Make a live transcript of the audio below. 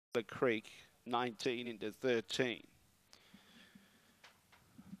the Creek, 19 into 13.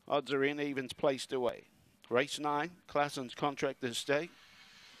 Odds are in, evens placed away. Race 9, Claessen's Contractor's Stake.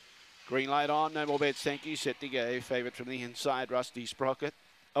 Green light on, no more bets, thank you. Set to go. Favourite from the inside, Rusty Sprocket.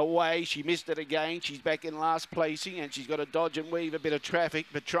 Away, she missed it again. She's back in last placing, and she's got to dodge and weave a bit of traffic,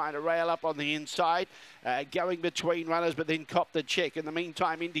 but trying to rail up on the inside. Going between runners, but then copped the check. In the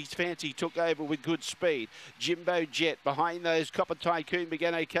meantime, Indy's Fancy took over with good speed. Jimbo Jet behind those. Copper Tycoon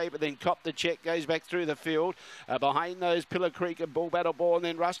began okay, but then copped the check, goes back through the field. Behind those, Pillar Creek and Bull Battle Ball, and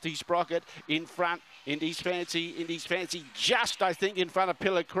then Rusty Sprocket in front. Indy's Fancy just, I think, in front of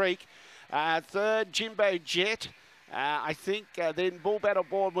Pillar Creek. Third, Jimbo Jet. I think then Bull Battle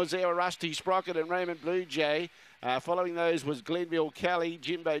Born was there, Rusty Sprocket and Raymond Blue Jay. Following those was Glenville Kelly.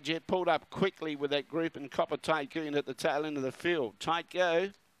 Jimbo Jet pulled up quickly with that group, and Copper Tycoon at the tail end of the field. Tight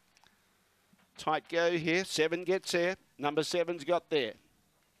go here. 7 gets there. Number 7's got there.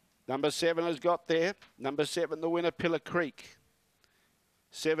 Number 7 has got there. Number 7, the winner, Pillar Creek.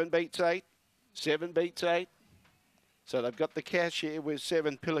 7 beats 8. 7 beats 8. So they've got the cash here with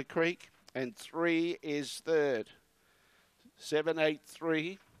 7, Pillar Creek, and 3 is third.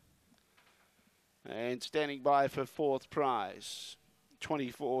 783, and standing by for fourth prize.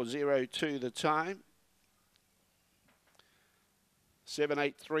 24.02 the time.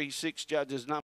 7836 judges number.